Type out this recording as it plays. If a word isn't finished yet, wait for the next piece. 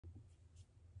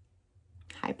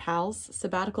Hi pals,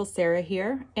 Sabbatical Sara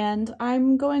here, and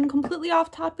I'm going completely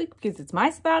off topic because it's my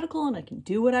sabbatical and I can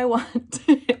do what I want.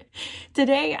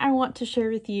 Today I want to share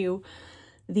with you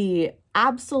the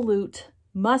absolute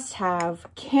must-have,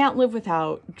 can't live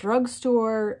without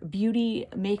drugstore beauty,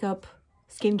 makeup,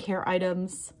 skincare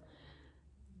items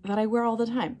that I wear all the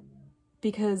time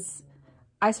because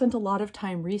I spent a lot of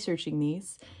time researching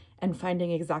these and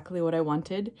finding exactly what I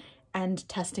wanted and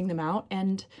testing them out,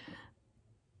 and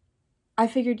I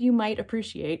figured you might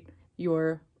appreciate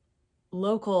your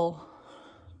local,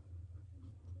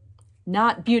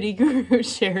 not beauty guru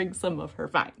sharing some of her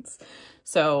finds.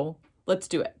 So let's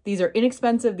do it. These are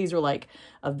inexpensive. These are like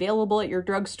available at your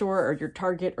drugstore or your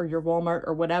Target or your Walmart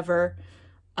or whatever.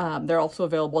 They're also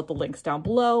available at the links down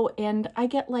below, and I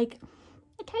get like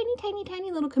a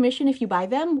tiny little commission if you buy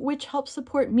them, which helps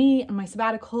support me and my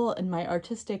sabbatical and my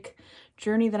artistic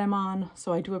journey that I'm on.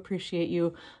 So I do appreciate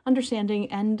you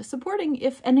understanding and supporting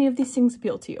if any of these things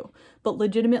appeal to you. But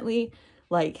legitimately,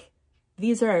 like,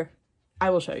 these are, I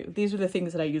will show you. These are the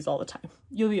things that I use all the time.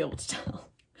 You'll be able to tell.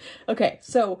 Okay,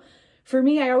 so for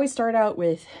me, I always start out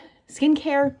with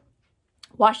skincare,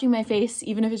 washing my face,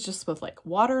 even if it's just with like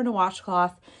water and a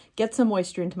washcloth, get some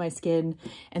moisture into my skin,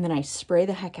 and then I spray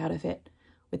the heck out of it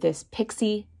with this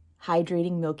Pixi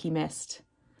Hydrating Milky Mist.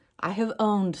 I have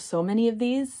owned so many of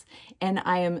these, and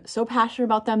I am so passionate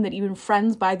about them that even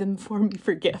friends buy them for me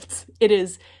for gifts. It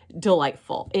is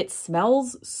delightful. It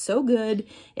smells so good.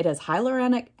 It has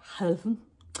hyaluronic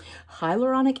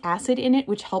acid in it,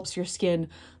 which helps your skin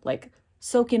like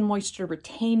soak in moisture,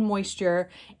 retain moisture,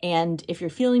 and if you're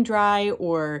feeling dry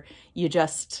or you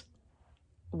just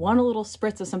want a little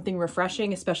spritz of something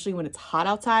refreshing, especially when it's hot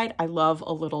outside, I love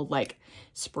a little like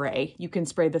spray. You can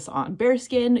spray this on bare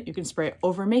skin. You can spray it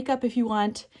over makeup if you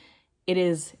want. It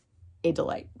is a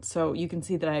delight. So you can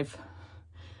see that I've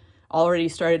already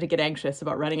started to get anxious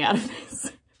about running out of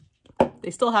this.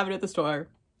 They still have it at the store.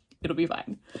 It'll be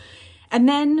fine. And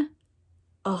then,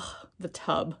 oh, the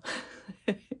tub.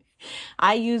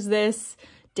 I use this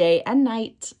day and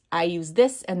night. I use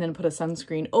this and then put a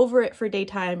sunscreen over it for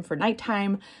daytime. For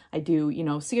nighttime, I do, you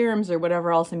know, serums or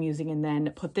whatever else I'm using, and then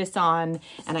put this on.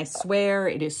 And I swear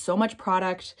it is so much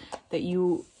product that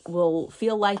you will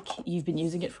feel like you've been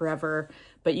using it forever.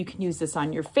 But you can use this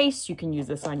on your face. You can use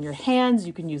this on your hands.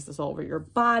 You can use this all over your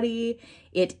body.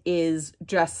 It is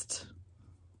just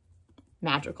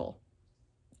magical.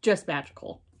 Just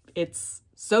magical. It's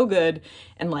so good.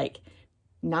 And like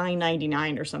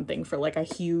 $9.99 or something for like a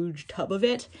huge tub of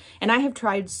it. And I have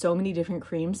tried so many different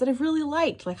creams that I've really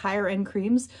liked, like higher end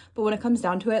creams, but when it comes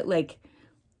down to it, like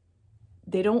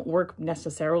they don't work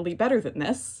necessarily better than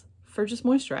this for just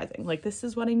moisturizing. Like this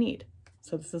is what I need.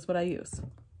 So this is what I use.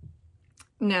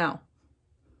 Now,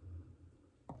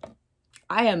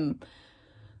 I am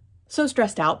so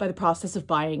stressed out by the process of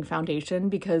buying foundation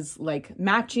because like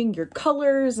matching your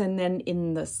colors, and then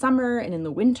in the summer and in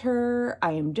the winter,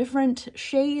 I am different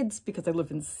shades because I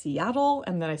live in Seattle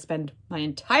and then I spend my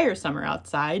entire summer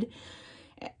outside.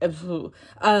 But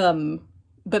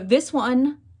this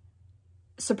one,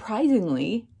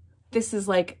 surprisingly, this is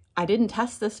like, I didn't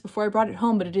test this before I brought it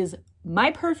home, but it is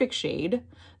my perfect shade.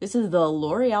 This is the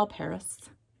L'Oreal Paris.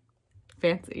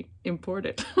 Fancy,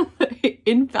 imported.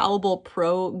 Infallible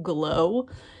Pro Glow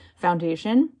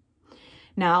foundation.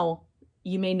 Now,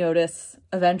 you may notice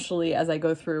eventually as I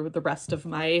go through the rest of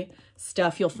my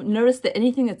stuff, you'll notice that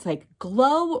anything that's like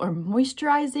glow or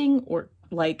moisturizing or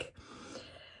like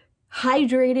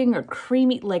hydrating or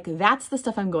creamy, like that's the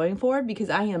stuff I'm going for because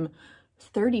I am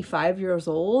 35 years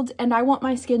old and I want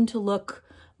my skin to look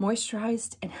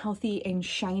moisturized and healthy and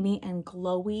shiny and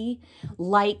glowy,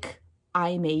 like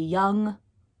I'm a young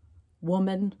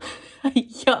woman, a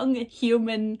young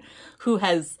human who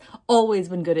has always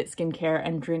been good at skincare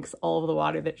and drinks all of the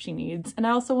water that she needs. And I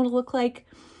also want to look like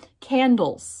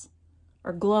candles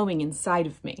are glowing inside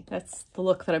of me. That's the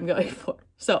look that I'm going for.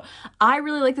 So I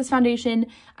really like this foundation.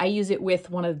 I use it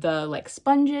with one of the like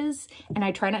sponges, and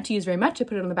I try not to use very much. I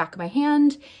put it on the back of my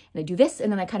hand and I do this,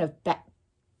 and then I kind of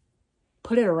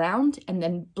put it around and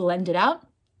then blend it out.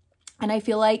 And I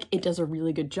feel like it does a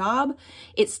really good job.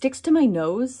 It sticks to my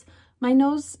nose. My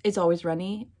nose is always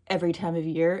runny every time of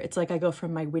year. It's like I go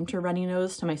from my winter runny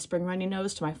nose to my spring runny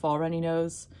nose to my fall runny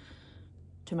nose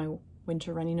to my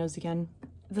winter runny nose again.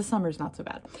 The summer's not so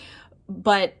bad.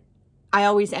 But I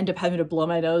always end up having to blow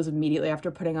my nose immediately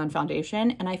after putting on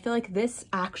foundation. And I feel like this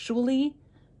actually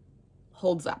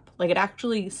holds up. Like it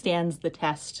actually stands the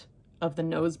test of the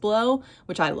nose blow,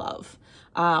 which I love.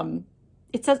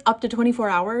 It says up to 24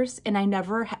 hours, and I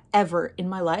never ever in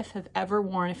my life have ever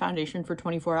worn a foundation for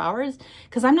 24 hours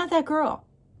because I'm not that girl.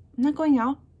 I'm not going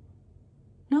out.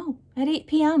 No, at 8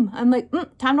 p.m. I'm like,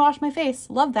 time to wash my face.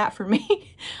 Love that for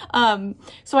me.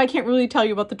 So I can't really tell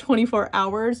you about the 24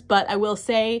 hours, but I will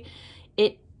say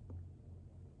it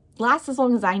lasts as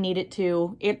long as I need it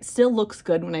to. It still looks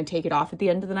good when I take it off at the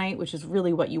end of the night, which is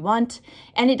really what you want.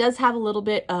 And it does have a little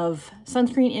bit of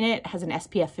sunscreen in it. It has an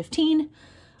SPF 15.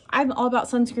 I'm all about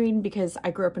sunscreen because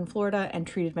I grew up in Florida and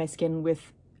treated my skin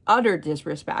with utter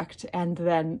disrespect, and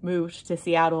then moved to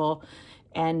Seattle.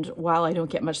 And while I don't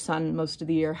get much sun most of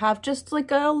the year, have just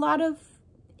like a lot of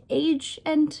age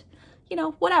and, you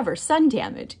know, whatever, sun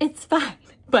damage. It's fine.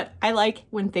 But I like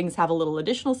when things have a little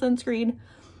additional sunscreen.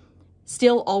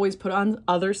 Still always put on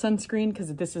other sunscreen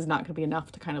because this is not going to be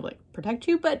enough to kind of like protect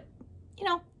you. But, you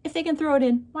know, if they can throw it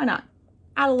in, why not?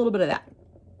 Add a little bit of that.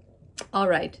 All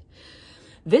right.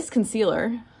 This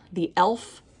concealer, the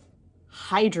e.l.f.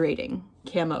 Hydrating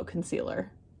Camo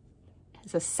Concealer,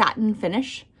 has a satin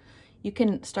finish. You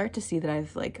can start to see that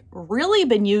I've like really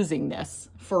been using this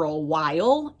for a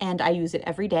while, and I use it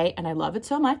every day, and I love it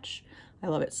so much. I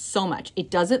love it so much.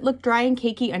 It doesn't look dry and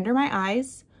cakey under my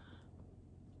eyes.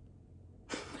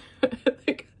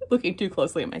 Like, looking too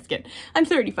closely at my skin. I'm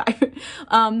 35.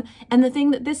 And the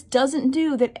thing that this doesn't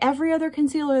do that every other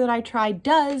concealer that I try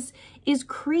does is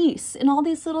crease in all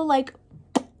these little like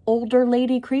older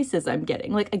lady creases I'm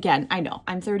getting. Like, again, I know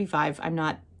I'm 35. I'm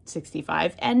not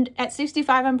 65. And at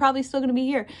 65, I'm probably still going to be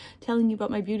here telling you about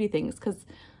my beauty things, because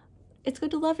it's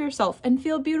good to love yourself and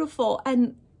feel beautiful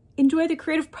and enjoy the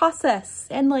creative process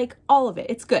and like all of it.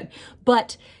 It's good.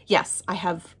 But yes, I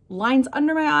have lines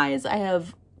under my eyes. I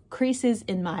have creases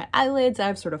in my eyelids. I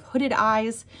have sort of hooded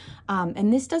eyes.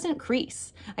 And this doesn't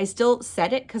crease. I still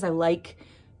set it because I like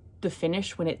the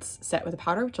finish when it's set with a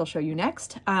powder, which I'll show you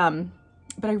next.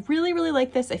 But I really, really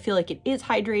like this. I feel like it is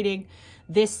hydrating.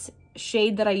 This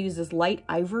shade that I use is light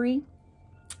ivory,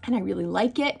 and I really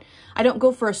like it. I don't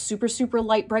go for a super, super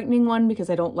light brightening one because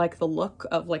I don't like the look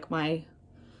of like my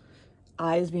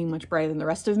eyes being much brighter than the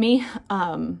rest of me.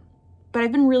 But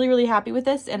I've been really, really happy with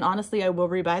this. And honestly, I will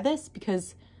rebuy this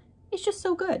because it's just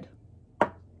so good.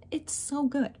 It's so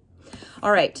good.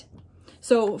 All right.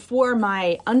 So for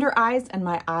my under eyes and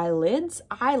my eyelids,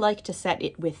 I like to set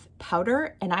it with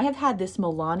powder. And I have had this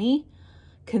Milani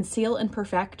Conceal and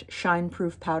Perfect Shine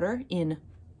Proof Powder in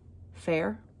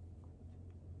Fair,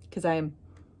 because I am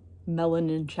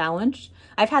melanin challenged.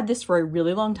 I've had this for a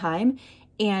really long time,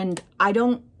 and I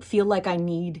don't feel like I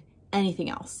need anything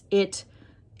else. It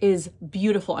is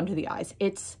beautiful under the eyes.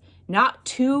 It's not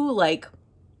too like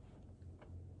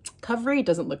covery. It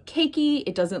doesn't look cakey.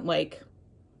 It doesn't like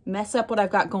mess up what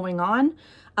I've got going on.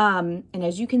 And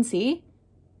as you can see,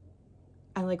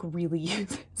 I like really use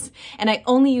this, and I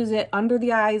only use it under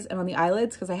the eyes and on the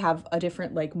eyelids because I have a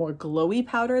different like more glowy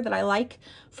powder that I like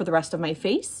for the rest of my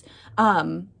face.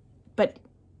 But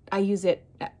I use it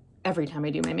every time I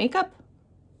do my makeup,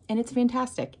 and it's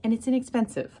fantastic and it's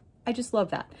inexpensive. I just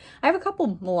love that. I have a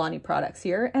couple Milani products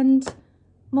here, and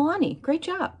Milani, great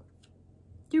job.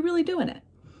 You're really doing it.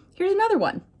 Here's another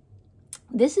one.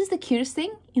 This is the cutest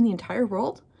thing in the entire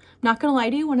world. Not gonna lie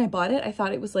to you, when I bought it, I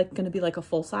thought it was like gonna be like a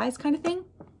full size kind of thing.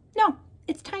 No,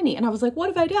 it's tiny. And I was like, what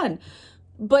have I done?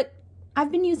 But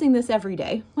I've been using this every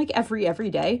day, like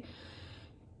every day.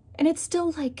 And it's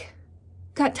still like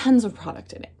got tons of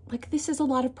product in it. Like, this is a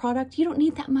lot of product. You don't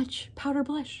need that much powder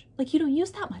blush. Like, you don't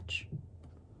use that much.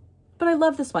 But I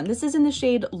love this one. This is in the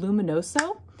shade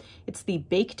Luminoso. It's the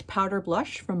Baked Powder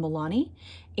Blush from Milani.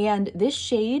 And this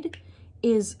shade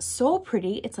is so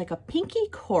pretty. It's like a pinky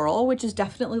coral, which is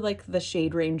definitely like the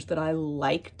shade range that I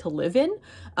like to live in.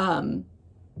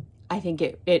 I think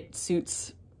it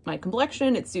suits my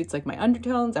complexion. It suits like my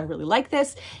undertones. I really like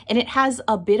this. And it has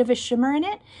a bit of a shimmer in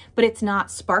it, but it's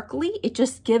not sparkly. It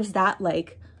just gives that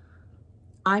like,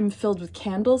 I'm filled with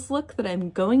candles look that I'm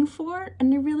going for.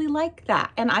 And I really like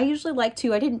that. And I usually like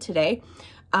to, I didn't today,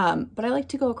 but I like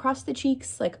to go across the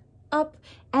cheeks, like up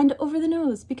and over the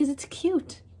nose, because it's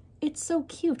cute. It's so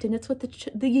cute, and it's what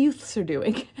the youths are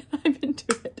doing. I'm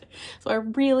into it. So I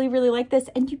really, really like this,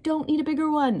 and you don't need a bigger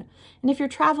one. And if you're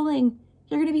traveling,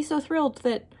 you're gonna be so thrilled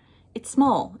that it's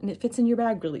small and it fits in your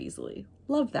bag really easily.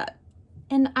 Love that.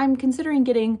 And I'm considering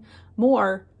getting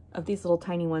more of these little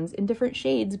tiny ones in different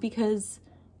shades because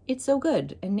it's so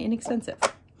good and inexpensive.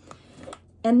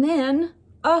 And then,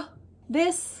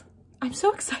 this, I'm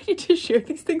so excited to share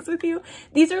these things with you.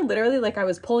 These are literally like, I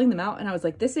was pulling them out and I was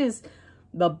like, this is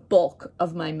the bulk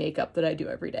of my makeup that I do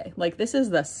every day. Like, this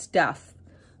is the stuff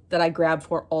that I grab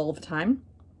for all the time.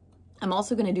 I'm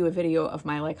also going to do a video of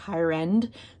my like higher end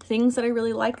things that I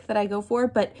really like that I go for,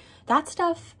 but that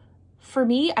stuff for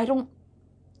me, I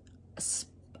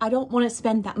I don't want to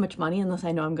spend that much money unless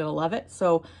I know I'm gonna love it.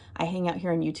 So I hang out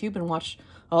here on YouTube and watch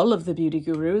all of the beauty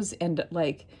gurus and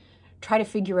like try to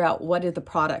figure out what are the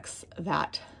products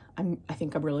that I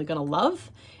think I'm really gonna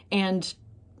love, and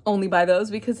only buy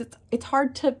those because it's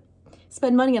hard to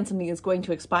spend money on something that's going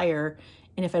to expire,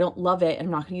 and if I don't love it, I'm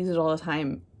not gonna use it all the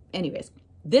time. Anyways,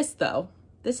 this though,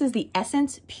 this is the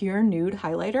Essence Pure Nude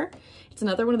Highlighter. It's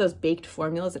another one of those baked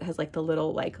formulas that has like the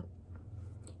little like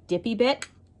dippy bit.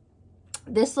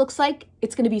 This looks like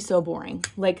it's gonna be so boring.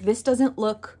 Like this doesn't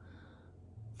look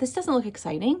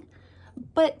exciting,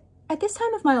 but at this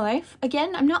time of my life,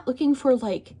 again, I'm not looking for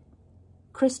like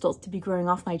crystals to be growing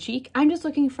off my cheek. I'm just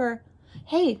looking for,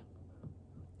 hey,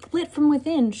 lit from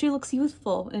within. She looks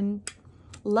youthful and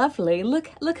lovely. Look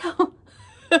how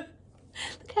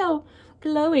look how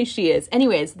glowy she is.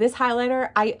 Anyways, this highlighter,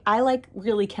 I like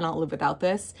really cannot live without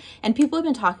this. And people have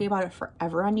been talking about it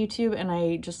forever on YouTube, and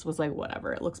I just was like,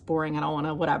 whatever, it looks boring, I don't want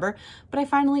to, whatever. But I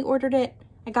finally ordered it.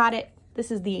 I got it.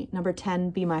 This is the number 10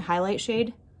 Be My Highlight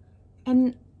shade.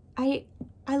 And I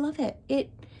love it.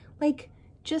 It like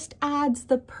just adds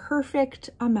the perfect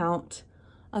amount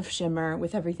of shimmer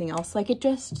with everything else. Like it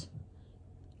just,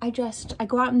 I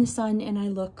go out in the sun and I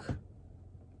look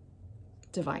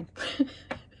divine.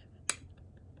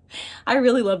 I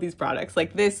really love these products.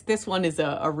 Like this one is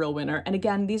a real winner. And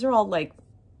again, these are all like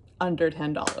under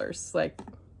 $10. Like,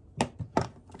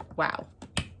 wow.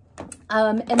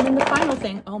 And then the final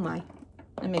thing, oh my,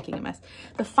 I'm making a mess.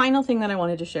 The final thing that I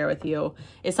wanted to share with you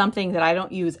is something that I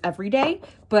don't use every day,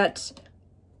 but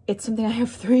it's something I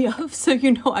have 3 of, so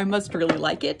you know I must really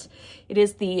like it. It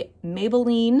is the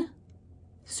Maybelline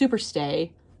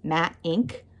SuperStay Matte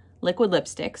Ink Liquid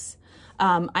Lipsticks.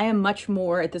 I am much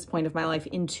more at this point of my life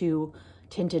into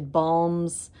tinted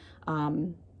balms,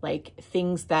 like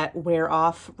things that wear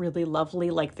off really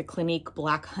lovely, like the Clinique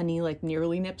Black Honey, like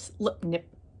Nearly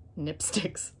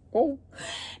Nipsticks. Oh,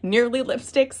 Nearly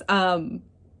lipsticks.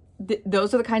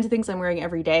 Those are the kinds of things I'm wearing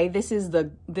every day.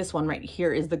 This one right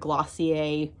here is the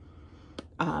Glossier,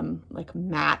 like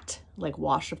matte, like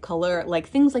wash of color, like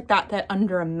things like that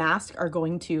under a mask are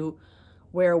going to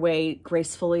wear away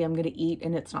gracefully. I'm going to eat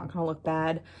and it's not going to look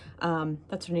bad.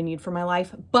 That's what I need for my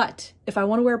life. But if I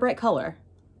want to wear a bright color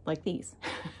like these,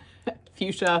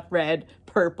 fuchsia, red,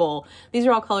 purple, these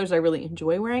are all colors I really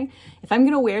enjoy wearing. If I'm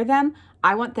going to wear them,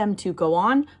 I want them to go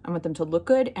on, I want them to look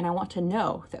good, and I want to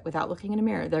know that without looking in a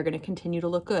mirror, they're going to continue to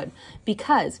look good.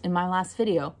 Because in my last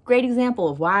video, great example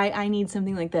of why I need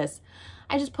something like this,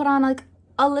 I just put on like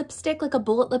a lipstick, like a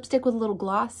bullet lipstick with a little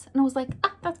gloss, and I was like,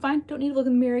 ah, that's fine, don't need to look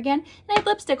in the mirror again. And I had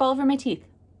lipstick all over my teeth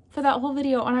for that whole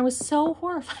video, and I was so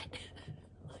horrified.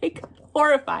 Like,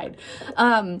 horrified.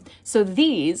 So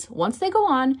these, once they go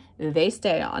on, they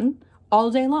stay on all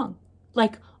day long.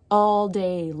 Like, all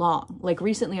day long. Like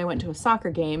recently I went to a soccer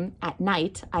game at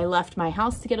night. I left my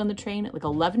house to get on the train at like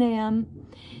 11 a.m.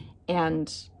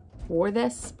 and wore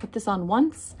this, put this on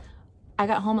once. I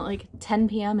got home at like 10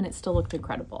 p.m. and it still looked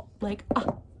incredible. Like,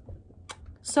 oh,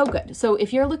 so good. So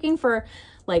if you're looking for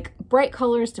like bright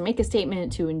colors to make a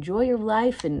statement, to enjoy your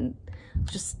life and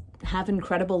just have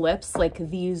incredible lips, like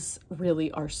these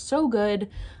really are so good.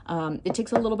 It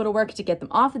takes a little bit of work to get them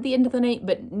off at the end of the night,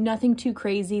 but nothing too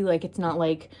crazy. Like it's not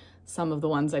like some of the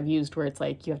ones I've used where it's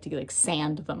like you have to like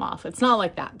sand them off. It's not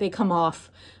like that. They come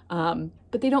off,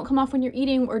 but they don't come off when you're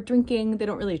eating or drinking. They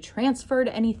don't really transfer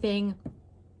to anything.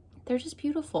 They're just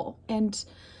beautiful. And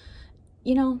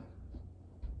you know,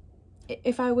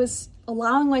 if I was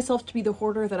allowing myself to be the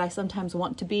hoarder that I sometimes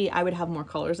want to be, I would have more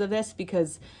colors of this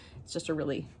because it's just a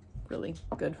really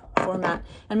good format.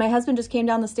 And my husband just came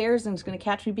down the stairs and is going to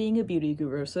catch me being a beauty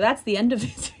guru. So that's the end of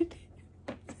this video.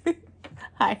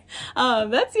 Hi.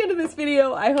 That's the end of this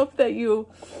video. I hope that you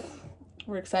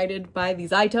were excited by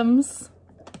these items.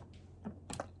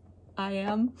 I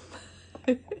am.